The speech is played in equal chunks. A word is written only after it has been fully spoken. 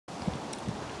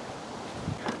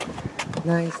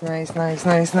Nice, nice, nice,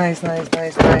 nice, nice, nice,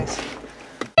 nice, nice.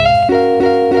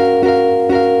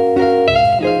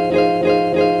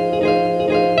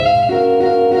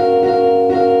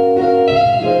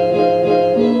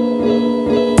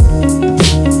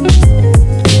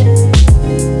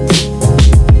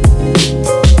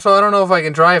 So I don't know if I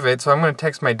can drive it, so I'm gonna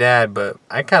text my dad, but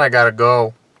I kinda gotta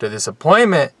go to this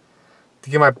appointment to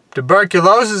get my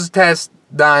tuberculosis test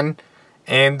done,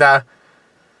 and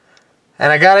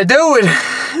I gotta do it.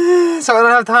 So I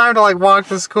don't have time to like walk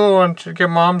to school and to get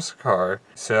mom's car.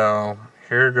 So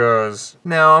here goes.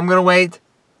 Now I'm gonna wait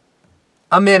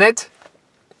a minute.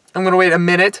 I'm gonna wait a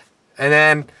minute, and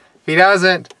then if he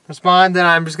doesn't respond, then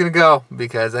I'm just gonna go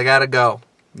because I gotta go.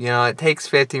 You know, it takes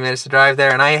 15 minutes to drive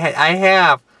there, and I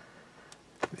have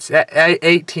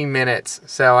 18 minutes,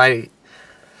 so I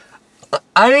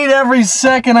need every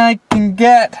second I can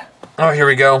get. Oh, here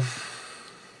we go.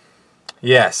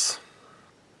 Yes.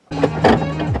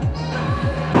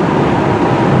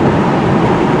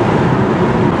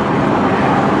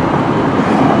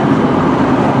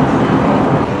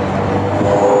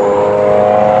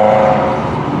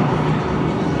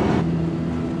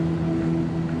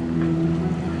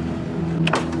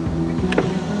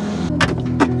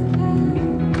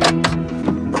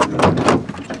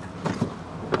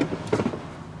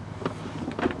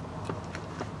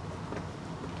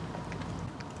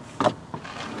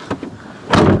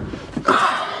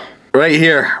 Right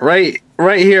here,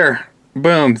 right here.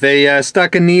 Boom. They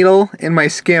stuck a needle in my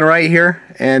skin right here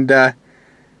and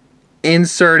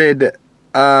inserted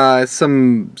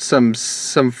some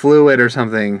fluid or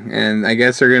something. And I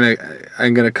guess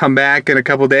I'm gonna come back in a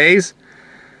couple days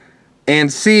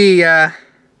and see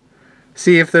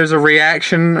if there's a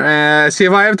reaction. See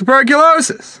if I have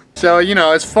tuberculosis. So you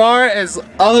know, as far as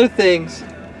other things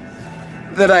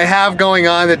that I have going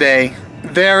on today,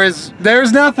 there's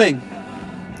nothing.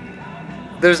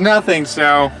 There's nothing,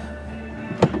 so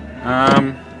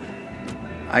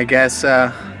I guess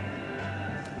I'll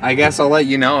let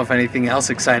you know if anything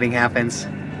else exciting happens.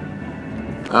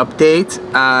 Update,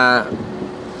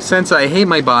 since I hate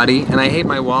my body and I hate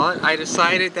my wallet, I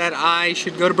decided that I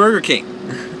should go to Burger King.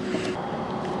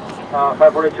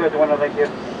 542 at the window, thank you.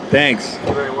 Thanks.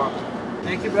 You're very welcome.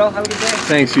 Thank you, Bill. Have a good day.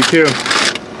 Thanks, you too.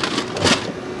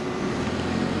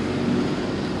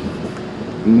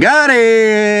 Got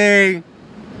it!